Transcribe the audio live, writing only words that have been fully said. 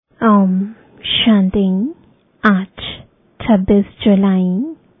ओम शांति। आज 26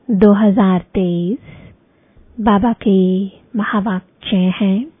 जुलाई 2023 बाबा के महावाक्य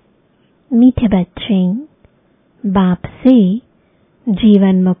हैं। मीठे बच्चे, बाप से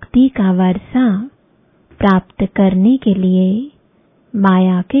जीवन मुक्ति का वर्षा प्राप्त करने के लिए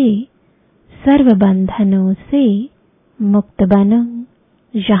माया के सर्व बंधनों से मुक्त बनो।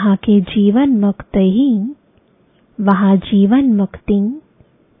 यहाँ के जीवन मुक्त ही वहाँ जीवन मुक्ति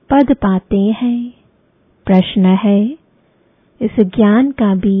पद पाते हैं। प्रश्न है, इस ज्ञान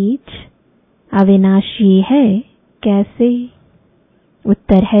का बीज अविनाशी है कैसे?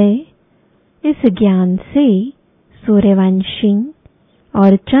 उत्तर है, इस ज्ञान से सूर्यवंशी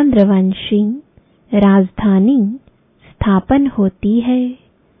और चंद्रवंशी राजधानी स्थापन होती है।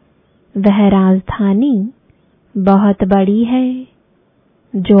 वह राजधानी बहुत बड़ी है।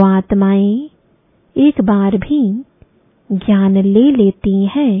 जो आत्माएं एक बार भी ज्ञान ले लेती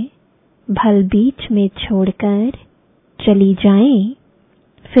हैं, भल बीच में छोड़कर चली जाएं,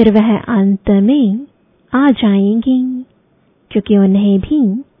 फिर वह अंत में आ जाएंगी, क्योंकि उन्हें भी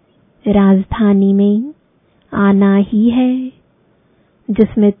राजधानी में आना ही है।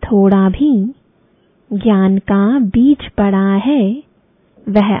 जिसमें थोड़ा भी ज्ञान का बीज पड़ा है,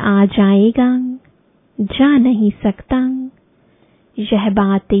 वह आ जाएगा, जा नहीं सकता। यह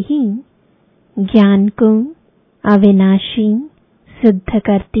बात ही ज्ञान को अविनाशी सिद्ध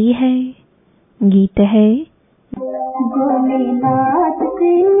करती है। गीत है, भोलेनाथ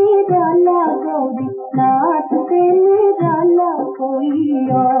से निराला गौरी नाथ से निराला कोई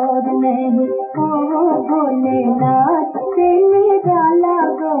और नहीं। ओ भोलेनाथ से निराला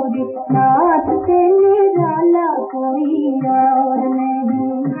गौरी नाथ से निराला कोई और नहीं।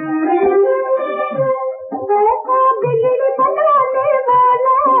 ऐसा बिगड़ बनाने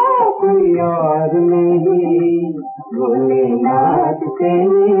वाला कोई और नहीं। भोलेनाथ से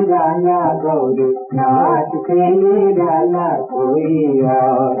निराला गौरी नाथ से निराला कोई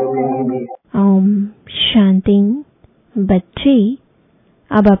और नहीं। ओम शांति। बच्चे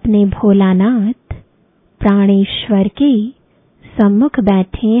अब अपने भोलानाथ प्राणेश्वर के सम्मुख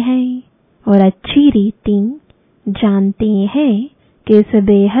बैठे हैं और अच्छी रीति जानते हैं कि इस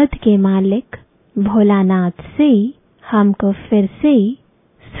बेहद के मालिक भोलानाथ से हमको फिर से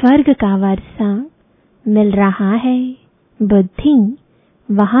स्वर्ग का वर्षा मिल रहा है। बुद्धि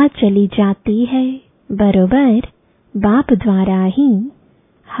वहाँ चली जाती है। बरोबर बाप द्वारा ही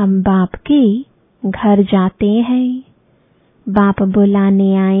हम बाप के घर जाते हैं। बाप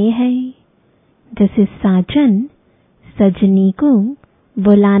बुलाने आए हैं। जैसे साजन सजनी को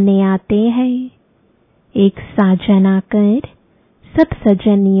बुलाने आते हैं। एक साजन आकर सब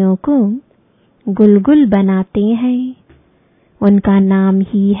सजनियों को गुलगुल बनाते हैं। उनका नाम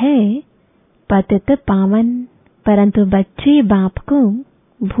ही है पतित पावन। परंतु बच्चे बाप को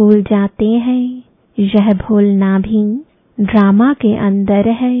भूल जाते हैं। यह भूलना भी ड्रामा के अंदर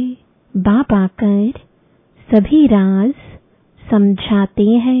है। बाप आकर सभी राज समझाते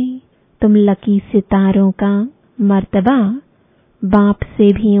हैं। तुम लकी सितारों का मर्तबा बाप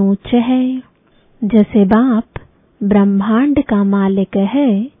से भी ऊंच है। जैसे बाप ब्रह्मांड का मालिक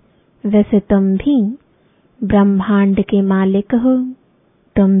है, वैसे तुम भी ब्रह्मांड के मालिक हो।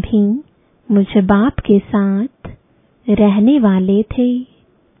 तुम भी मुझ बाप के साथ रहने वाले थे।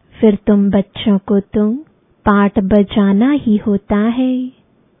 फिर तुम बच्चों को तो पाठ बजाना ही होता है।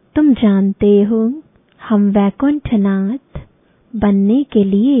 तुम जानते हो, हम वैकुंठनाथ बनने के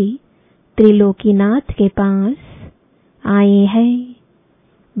लिए त्रिलोकीनाथ के पास आए हैं।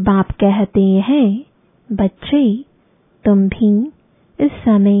 बाप कहते हैं, बच्चे तुम भी इस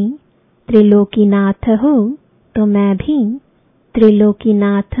समय त्रिलोकीनाथ हो, तो मैं भी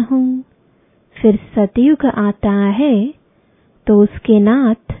त्रिलोकीनाथ हूँ। फिर सतयुग आता है तो उसके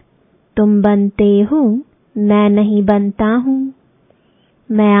नाथ तुम बनते हो, मैं नहीं बनता हूँ।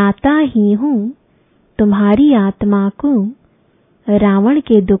 मैं आता ही हूँ तुम्हारी आत्मा को रावण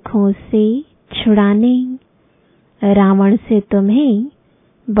के दुखों से छुड़ाने। रावण से तुम्हें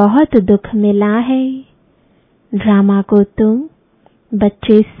बहुत दुख मिला है। ड्रामा को तो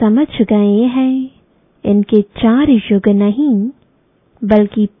बच्चे समझ गए हैं। इनके 4 युग नहीं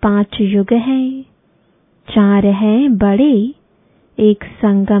बल्कि 5 युग हैं। 4 हैं बड़े, एक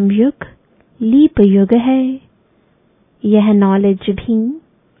संगम युग, लीप युग है। यह नॉलेज भी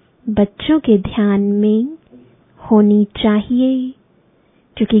बच्चों के ध्यान में होनी चाहिए,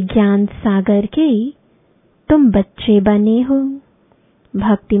 क्योंकि ज्ञान सागर के तुम बच्चे बने हो।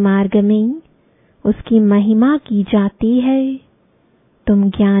 भक्ति मार्ग में उसकी महिमा की जाती है। तुम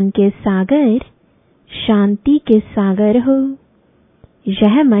ज्ञान के सागर, शांति के सागर हो।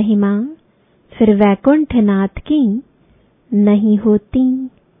 यह महिमा फिर वैकुंठनाथ की नहीं होती,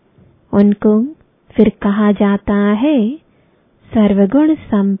 उनको फिर कहा जाता है सर्वगुण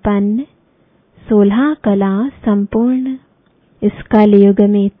संपन्न, 16 कला संपूर्ण। इस कलयुग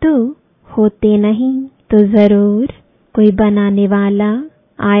में तो होते नहीं, तो जरूर कोई बनाने वाला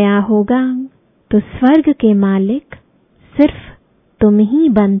आया होगा। तो स्वर्ग के मालिक सिर्फ तुम ही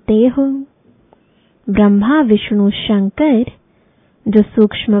बनते हो। ब्रह्मा विष्णु शंकर जो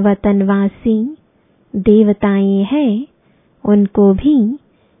सूक्ष्म वतनवासी देवताएं हैं, उनको भी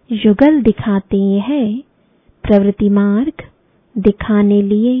युगल दिखाते हैं प्रवृत्ति मार्ग दिखाने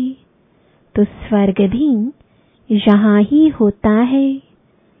लिए। तो स्वर्ग भी यहाँ ही होता है।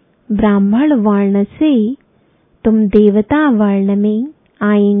 ब्राह्मण वर्ण से तुम देवता वर्ण में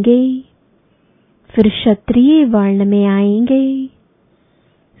आएंगे, फिर क्षत्रिय वर्ण में आएंगे।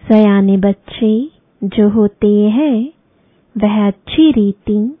 सयाने बच्चे जो होते हैं वह अच्छी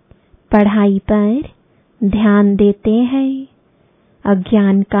रीति पढ़ाई पर ध्यान देते हैं।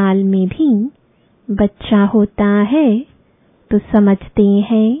 अज्ञान काल में भी बच्चा होता है तो समझते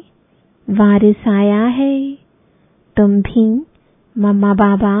हैं वारिस आया है। तुम भी मम्मा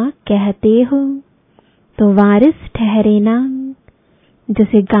बाबा कहते हो तो वारिस ठहरे ना।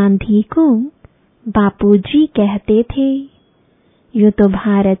 जैसे गांधी को बापूजी कहते थे, यूं तो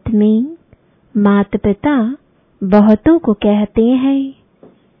भारत में माता पिता बहुतों को कहते हैं,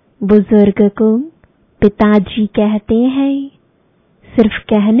 बुजुर्ग को पिताजी कहते हैं, सिर्फ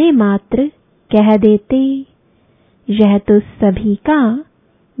कहने मात्र कह देते। यह तो सभी का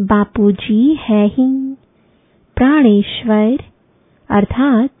बापूजी है ही। प्राणेश्वर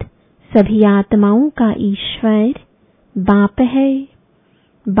अर्थात सभी आत्माओं का ईश्वर बाप है।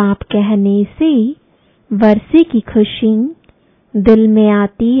 बाप कहने से वर्षे की खुशी दिल में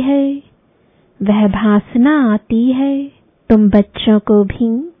आती है, वह भासना आती है। तुम बच्चों को भी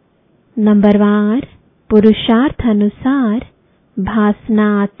नंबरवार पुरुषार्थ अनुसार भासना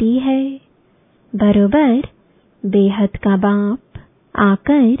आती है। बरोबर बेहद का बाप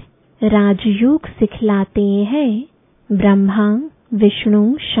आकर राजयोग सिखलाते हैं। ब्रह्मा विष्णु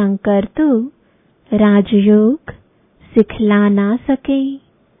शंकर तो राजयोग सिखला ना सके।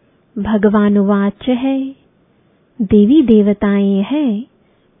 भगवान वाच है, देवी देवताएं हैं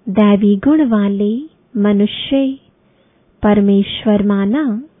दैवी गुण वाले मनुष्य। परमेश्वर माना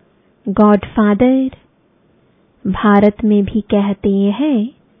गॉड फादर। भारत में भी कहते हैं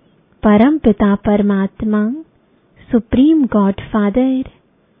परम पिता परमात्मा सुप्रीम गॉड फादर।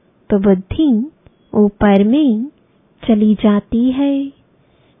 तो बुद्धि ऊपर में चली जाती है,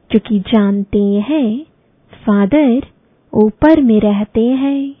 क्योंकि जानते हैं फादर ऊपर में रहते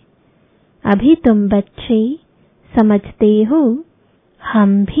हैं। अभी तुम बच्चे समझते हो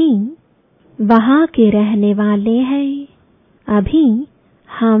हम भी वहां के रहने वाले हैं। अभी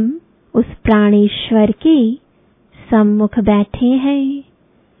हम उस प्राणेश्वर के सम्मुख बैठे हैं।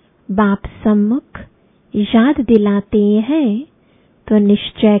 बाप सम्मुख याद दिलाते हैं तो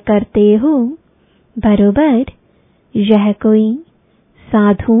निश्चय करते हो बरोबर यह कोई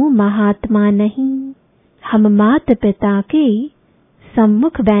साधु महात्मा नहीं, हम माता पिता के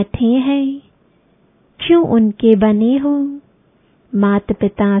सम्मुख बैठे हैं। क्यों उनके बने हो? माता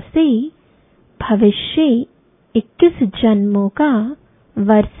पिता से भविष्य 21 जन्मों का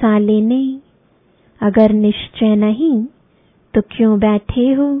वर्षा लेने। अगर निश्चय नहीं तो क्यों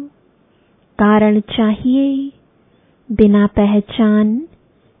बैठे हो? कारण चाहिए। बिना पहचान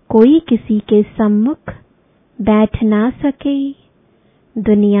कोई किसी के सम्मुख बैठ ना सके।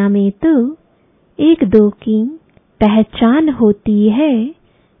 दुनिया में तो एक दो की पहचान होती है,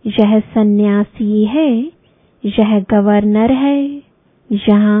 यह सन्यासी है, यह गवर्नर है।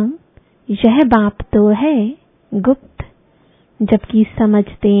 यहाँ यह बाप तो है गुप्त, जबकि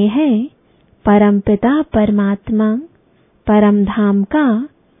समझते हैं परमपिता परमात्मा परम धाम का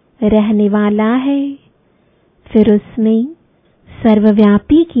रहने वाला है। फिर उसमें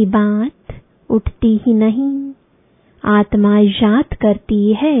सर्वव्यापी की बात उठती ही नहीं। आत्मा याद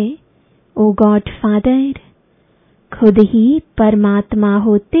करती है ओ गॉड फादर। खुद ही परमात्मा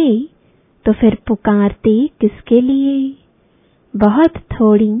होते तो फिर पुकारते किसके लिए? बहुत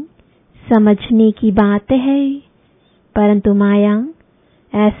थोड़ी समझने की बात है, परंतु माया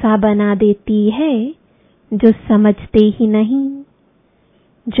ऐसा बना देती है जो समझते ही नहीं।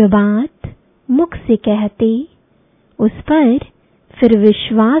 जो बात मुख से कहते उस पर फिर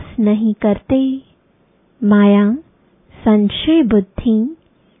विश्वास नहीं करते। माया संशय बुद्धि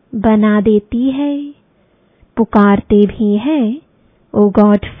बना देती है। पुकारते भी हैं ओ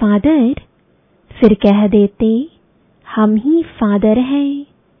गॉड फादर, फिर कह देते हम ही फादर हैं।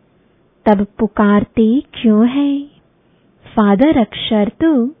 तब पुकारते क्यों हैं? फादर अक्षर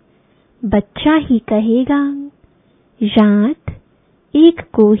तो बच्चा ही कहेगा। याद एक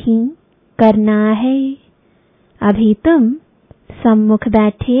को ही करना है। अभी तुम सम्मुख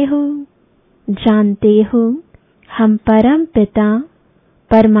बैठे हो, जानते हो हम परम पिता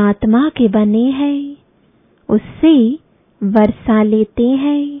परमात्मा के बने हैं, उससे वर्षा लेते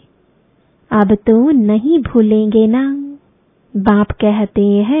हैं। अब तो नहीं भूलेंगे ना। बाप कहते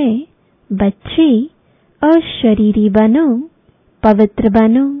हैं बच्चे अशरीरी बनो, पवित्र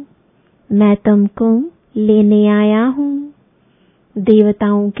बनो, मैं तुमको लेने आया हूँ।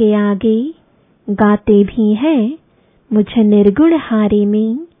 देवताओं के आगे गाते भी हैं मुझ निर्गुण हारे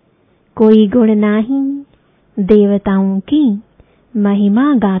में कोई गुण नहीं। देवताओं की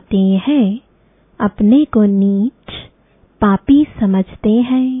महिमा गाते हैं, अपने को नीच पापी समझते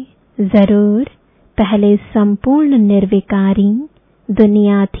हैं। जरूर पहले संपूर्ण निर्विकारी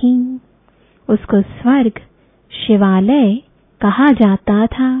दुनिया थी, उसको स्वर्ग शिवालय कहा जाता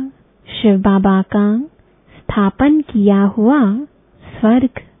था। शिव बाबा का स्थापन किया हुआ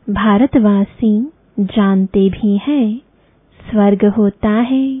स्वर्ग भारतवासी जानते भी हैं स्वर्ग होता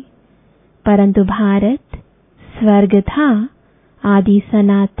है, परंतु भारत स्वर्ग था। आदि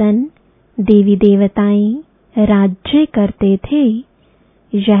सनातन देवी देवताएं राज्य करते थे,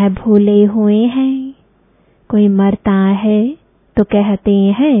 यह भूले हुए हैं। कोई मरता है तो कहते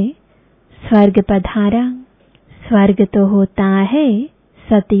हैं स्वर्ग पधारा। स्वर्ग तो होता है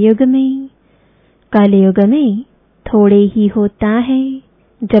सतयुग में, कलयुग में थोड़े ही होता है।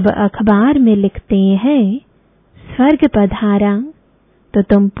 जब अखबार में लिखते हैं स्वर्ग पधारा, तो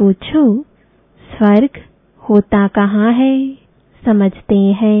तुम पूछो स्वर्ग होता कहाँ है? समझते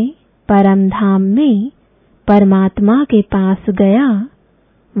हैं परम धाम में परमात्मा के पास गया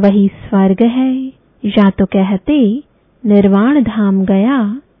वही स्वर्ग है, या तो कहते निर्वाण धाम गया,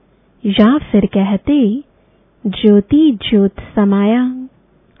 या फिर कहते ज्योति ज्योत समाया।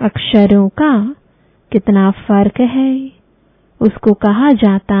 अक्षरों का कितना फर्क है। उसको कहा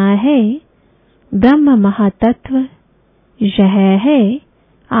जाता है ब्रह्म महातत्व, यह है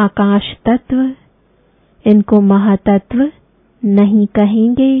आकाश तत्व। इनको महातत्व नहीं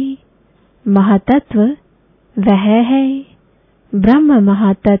कहेंगे। महातत्व वह है ब्रह्म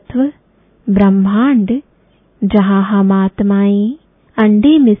महातत्व, ब्रह्मांड, जहाँ हम आत्माएं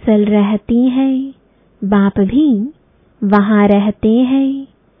अंडे मिसल रहती हैं, बाप भी वहाँ रहते हैं।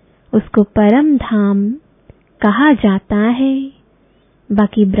 उसको परम धाम कहा जाता है।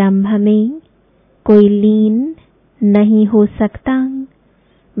 बाकी ब्रह्म में कोई लीन नहीं हो सकता।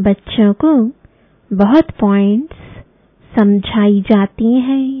 बच्चों को बहुत पॉइंट्स समझाई जाती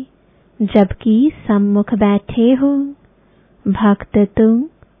हैं, जबकि सम्मुख बैठे हो। भक्त तो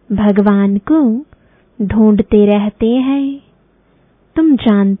भगवान को ढूंढते रहते हैं। तुम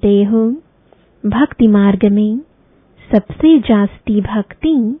जानते हो भक्ति मार्ग में सबसे जास्ती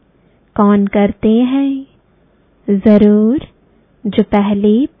भक्ति कौन करते हैं? जरूर जो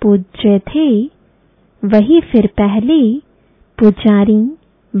पहले पूज्य थे वही फिर पहले पुजारी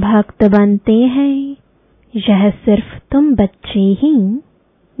भक्त बनते हैं। यह सिर्फ तुम बच्चे ही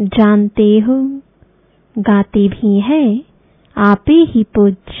जानते हो। गाते भी हैं आपे ही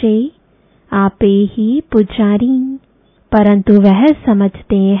पूज्य, आपे ही पुजारी, परंतु वह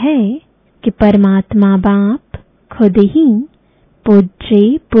समझते हैं कि परमात्मा बाप खुद ही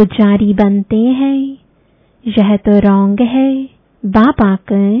पूज्य पुजारी बनते हैं। यह तो रॉन्ग है। बाप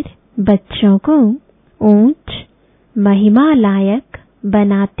आकर बच्चों को ऊंच महिमा लायक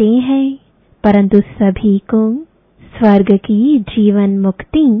बनाते हैं, परंतु सभी को स्वर्ग की जीवन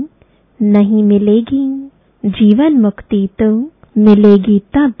मुक्ति नहीं मिलेगी। जीवन मुक्ति तो मिलेगी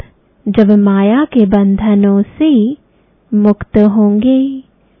तब जब माया के बंधनों से मुक्त होंगे।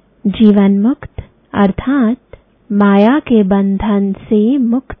 जीवन मुक्त अर्थात माया के बंधन से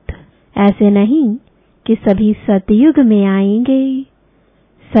मुक्त। ऐसे नहीं कि सभी सतयुग में आएंगे।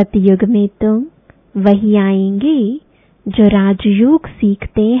 सतयुग में तो वही आएंगे जो राजयोग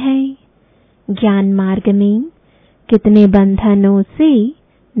सीखते हैं। ज्ञान मार्ग में कितने बंधनों से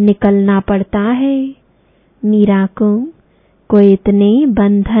निकलना पड़ता है। मीरा को कोई इतने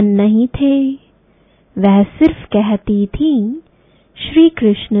बंधन नहीं थे। वह सिर्फ कहती थी श्री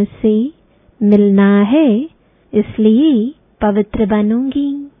कृष्ण से मिलना है, इसलिए पवित्र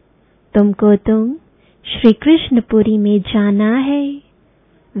बनूंगी। तुमको तो श्री कृष्णपुरी में जाना है।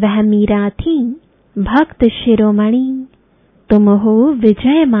 वह मीरा थी भक्त शिरोमणि। तुम हो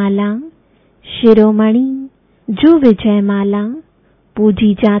विजयमाला शिरोमणि, जो विजयमाला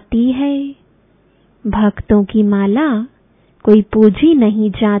पूजी जाती है। भक्तों की माला कोई पूजी नहीं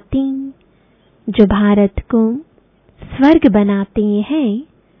जाती। जो भारत को स्वर्ग बनाते हैं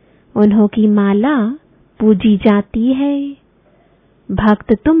उन्हों की माला पूजी जाती है।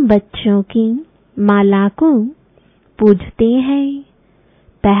 भक्त तुम बच्चों की माला को पूजते हैं।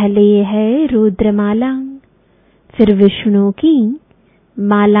 पहले है रुद्रमाला, फिर विष्णु की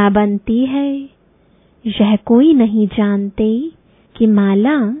माला बनती है। यह कोई नहीं जानते कि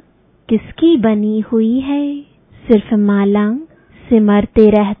माला किसकी बनी हुई है, सिर्फ माला सिमरते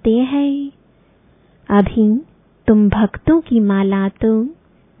रहते हैं। अभी तुम भक्तों की माला तो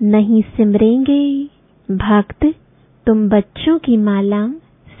नहीं सिमरेंगे, भक्त तुम बच्चों की माला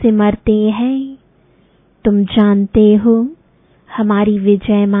सिमरते हैं। तुम जानते हो हमारी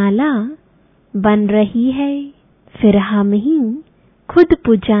विजय माला बन रही है, फिर हम ही खुद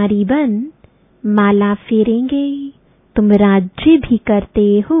पुजारी बन माला फेरेंगे। तुम राज्य भी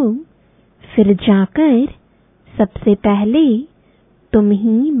करते हो, फिर जाकर सबसे पहले तुम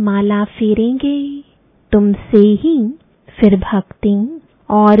ही माला फेरेंगे। तुमसे ही फिर भक्ति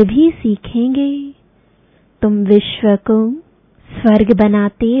और भी सीखेंगे। तुम विश्व को स्वर्ग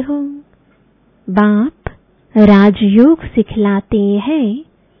बनाते हो, बाप राजयोग सिखलाते हैं,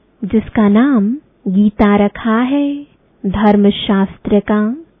 जिसका नाम गीता रखा है। धर्मशास्त्र का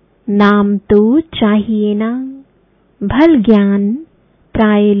नाम तो चाहिए ना, भल ज्ञान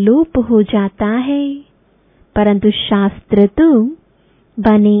प्राय लोप हो जाता है, परंतु शास्त्र तो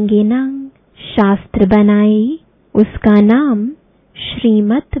बनेंगे ना। शास्त्र बनाए उसका नाम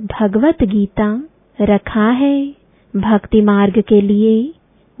श्रीमद् भगवत गीता रखा है। भक्ति मार्ग के लिए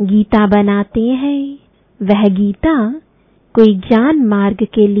गीता बनाते हैं, वह गीता कोई ज्ञान मार्ग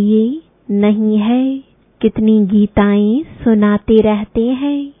के लिए नहीं है। कितनी गीताएं सुनाते रहते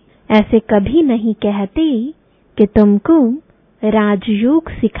हैं, ऐसे कभी नहीं कहते कि तुमको राजयोग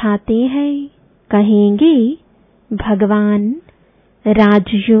सिखाते हैं। कहेंगे भगवान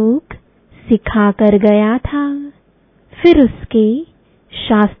राजयोग सिखा कर गया था, फिर उसके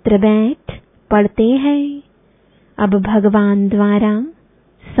शास्त्र बैठ पढ़ते हैं। अब भगवान द्वारा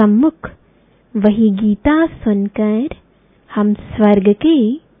सम्मुख वही गीता सुनकर हम स्वर्ग के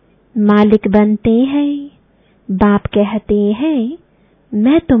मालिक बनते हैं। बाप कहते हैं,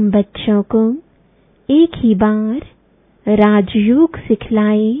 मैं तुम बच्चों को एक ही बार राजयोग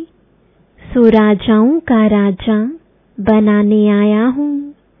सिखलाए, सो राजाओं का राजा बनाने आया हूँ।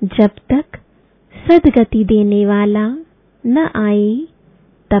 जब तक सद्गति देने वाला न आए,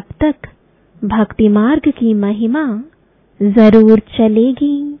 तब तक भक्ति मार्ग की महिमा जरूर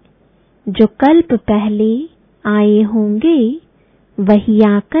चलेगी। जो कल्प पहले आए होंगे, वही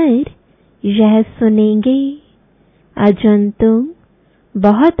आकर यह सुनेंगे। अजन तो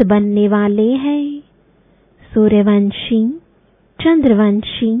बहुत बनने वाले हैं। सूर्यवंशी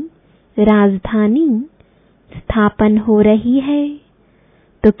चंद्रवंशी राजधानी स्थापन हो रही है,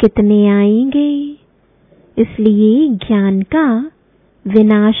 तो कितने आएंगे। इसलिए ज्ञान का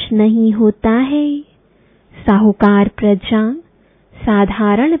विनाश नहीं होता है। साहूकार प्रजा,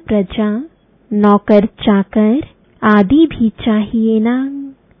 साधारण प्रजा, नौकर चाकर आदि भी चाहिए ना।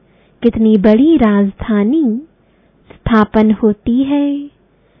 कितनी बड़ी राजधानी स्थापन होती है।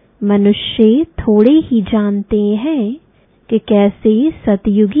 मनुष्य थोड़े ही जानते हैं कि कैसे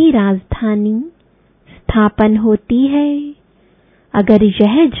सतयुगी राजधानी स्थापन होती है। अगर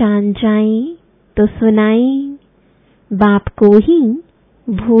यह जान जाएं तो सुनाएं, बाप को ही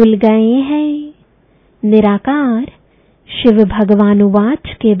भूल गए हैं। निराकार शिव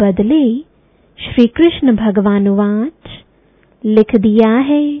भगवानुवाच के बदले श्री कृष्ण भगवानुवाच लिख दिया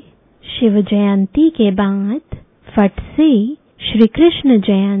है। शिव जयंती के बाद फट से श्री कृष्ण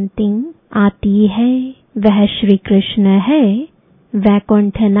जयंती आती है। वह श्री कृष्ण है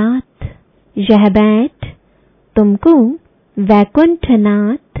वैकुंठनाथ। यह बैठ तुमको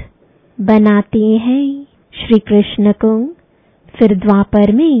वैकुंठनाथ बनाते हैं। श्री कृष्ण को फिर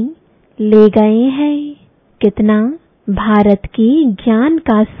द्वापर में ले गए हैं। कितना भारत के ज्ञान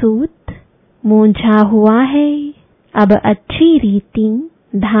का सूत मूंझा हुआ है। अब अच्छी रीति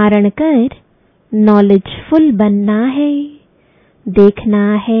धारण कर नॉलेजफुल बनना है। देखना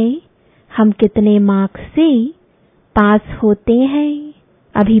है हम कितने मार्क्स से पास होते हैं।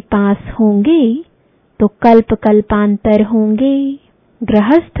 अभी पास होंगे तो कल्प कल्पांतर होंगे।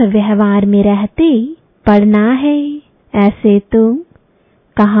 गृहस्थ व्यवहार में रहते पढ़ना है। ऐसे तो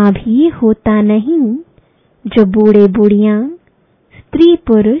कहाँ भी होता नहीं जो बूढ़े बूढ़ियां, स्त्री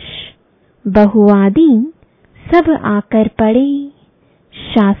पुरुष, बहु आदि सब आकर पढ़े।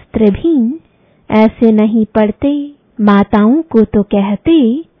 शास्त्र भी ऐसे नहीं पढ़ते। माताओं को तो कहते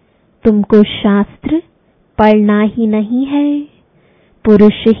तुमको शास्त्र पढ़ना ही नहीं है।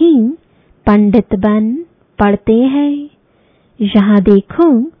 पुरुष ही पंडित बन पढ़ते हैं। यहाँ देखो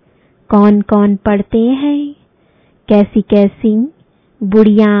कौन कौन पढ़ते हैं। कैसी कैसी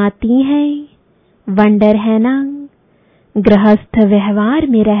बुढ़ियां आती हैं। वंडर है ना। गृहस्थ व्यवहार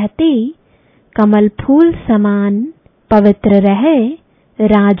में रहते कमल फूल समान पवित्र रह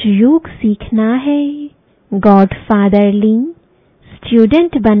राजयोग सीखना है, गॉडफादरली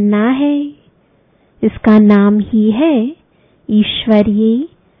स्टूडेंट बनना है। इसका नाम ही है ईश्वरीय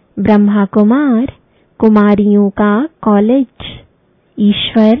ब्रह्मा कुमार कुमारियों का कॉलेज।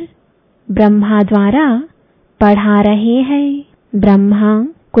 ईश्वर ब्रह्मा द्वारा पढ़ा रहे हैं। ब्रह्मा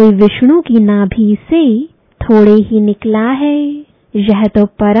कोई विष्णु की नाभि से थोड़े ही निकला है। यह तो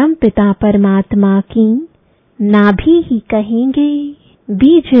परम पिता परमात्मा की नाभि ही कहेंगे।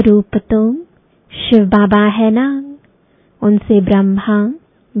 बीज रूप तो शिव बाबा है ना, उनसे ब्रह्मा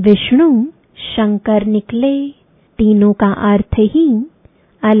विष्णु शंकर निकले। तीनों का अर्थ ही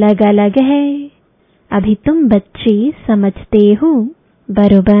अलग अलग है। अभी तुम बच्चे समझते हो।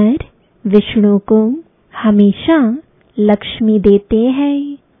 बरोबर विष्णु को हमेशा लक्ष्मी देते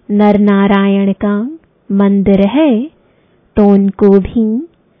हैं। नर नारायण का मंदिर है तो उनको भी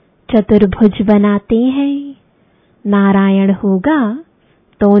चतुर्भुज बनाते हैं। नारायण होगा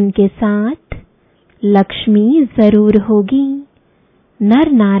तो उनके साथ लक्ष्मी जरूर होगी।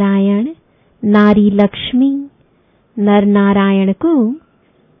 नर नारायण नारी लक्ष्मी। नर नारायण को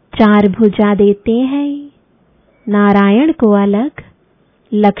 4 भुजा देते हैं। नारायण को अलग,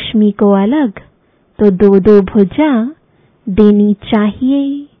 लक्ष्मी को अलग, तो 2-2 भुजा देनी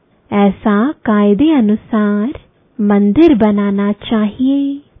चाहिए। ऐसा कायदे अनुसार मंदिर बनाना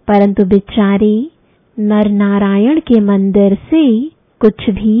चाहिए। परंतु बेचारे नर नारायण के मंदिर से कुछ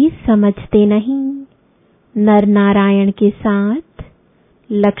भी समझते नहीं। नर नारायण के साथ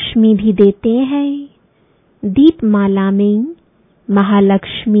लक्ष्मी भी देते हैं। दीपमाला में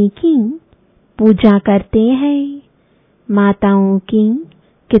महालक्ष्मी की पूजा करते हैं। माताओं की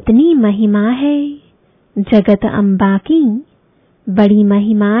कितनी महिमा है। जगत अम्बा की बड़ी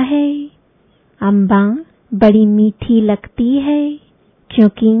महिमा है। अम्बा बड़ी मीठी लगती है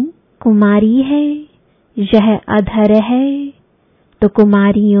क्योंकि कुमारी है। यह अधर है तो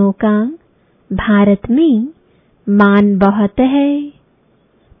कुमारियों का भारत में मान बहुत है,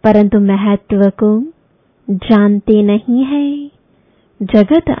 परंतु महत्व को जानते नहीं है।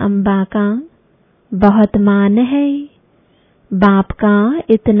 जगत अम्बा का बहुत मान है, बाप का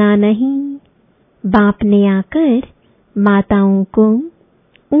इतना नहीं। बाप ने आकर माताओं को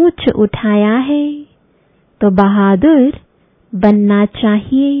ऊंच उठाया है तो बहादुर बनना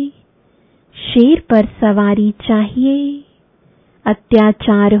चाहिए। शेर पर सवारी चाहिए।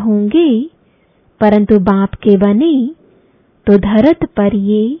 अत्याचार होंगे परंतु बाप के बने तो धरत पर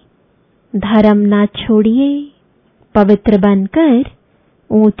ये धर्म ना छोड़िए। पवित्र बनकर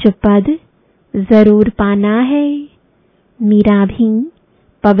ऊंच पद जरूर पाना है। मीरा भी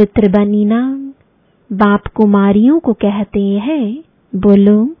पवित्र बनी ना। बाप कुमारियों को कहते हैं,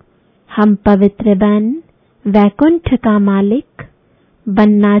 बोलो हम पवित्र बन वैकुंठ का मालिक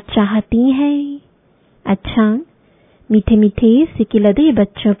बनना चाहती हैं। अच्छा, मीठे मीठे सिकिलदे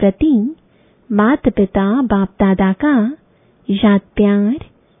बच्चों प्रति माता पिता बाप दादा का याद प्यार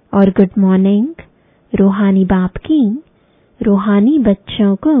और गुड मॉर्निंग। रूहानी बाप की रूहानी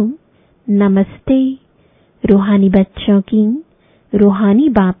बच्चों को नमस्ते। रूहानी बच्चों की रूहानी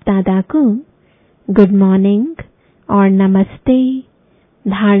बाप दादा को गुड मॉर्निंग और नमस्ते।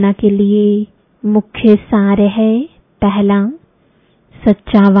 धारणा के लिए मुख्य सार है, पहला,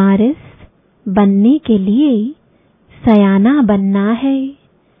 सच्चा वारिस बनने के लिए सयाना बनना है।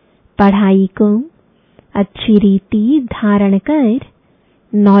 पढ़ाई को अच्छी रीति धारण कर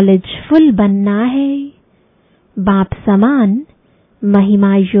नॉलेजफुल बनना है। बाप समान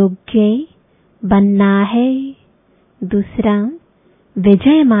महिमा योग्य बनना है। दूसरा,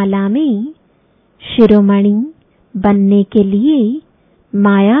 विजयमाला में शिरोमणि बनने के लिए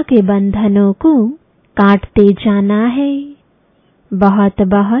माया के बंधनों को काटते जाना है। बहुत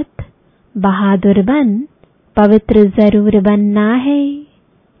बहुत बहादुर बन पवित्र जरूर बनना है।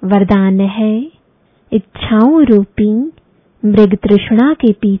 वरदान है, इच्छाओं रूपी मृग तृष्णा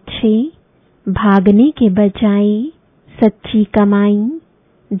के पीछे भागने के बजाय सच्ची कमाई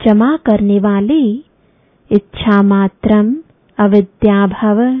जमा करने वाले इच्छा मात्रम अविद्या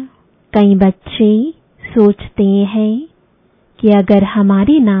भव। कई बच्चे सोचते हैं कि अगर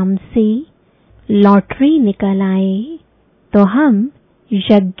हमारे नाम से लॉटरी निकल आए तो हम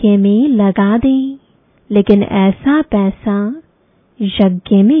यज्ञ में लगा दें, लेकिन ऐसा पैसा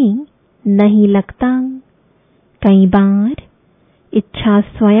यज्ञ में नहीं लगता। कई बार इच्छा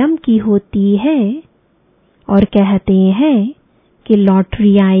स्वयं की होती है और कहते हैं कि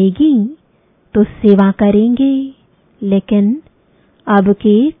लॉटरी आएगी तो सेवा करेंगे, लेकिन अब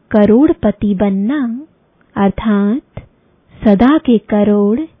के करोड़पति बनना अर्थात सदा के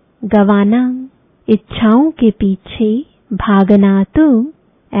करोड़ गवाना, इच्छाओं के पीछे भागना तो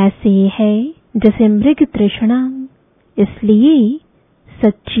ऐसे है जैसे मृग तृष्णा। इसलिए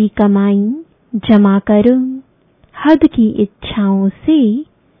सच्ची कमाई जमा करो, हद की इच्छाओं से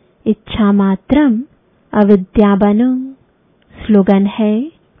इच्छा मात्रम अविद्या बनो। स्लोगन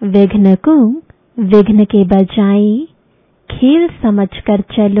है, विघ्न को विघ्न के बजाय खेल समझकर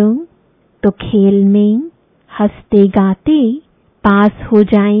चलो तो खेल में हंसते गाते पास हो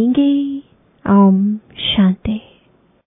जाएंगे। ओम शांति।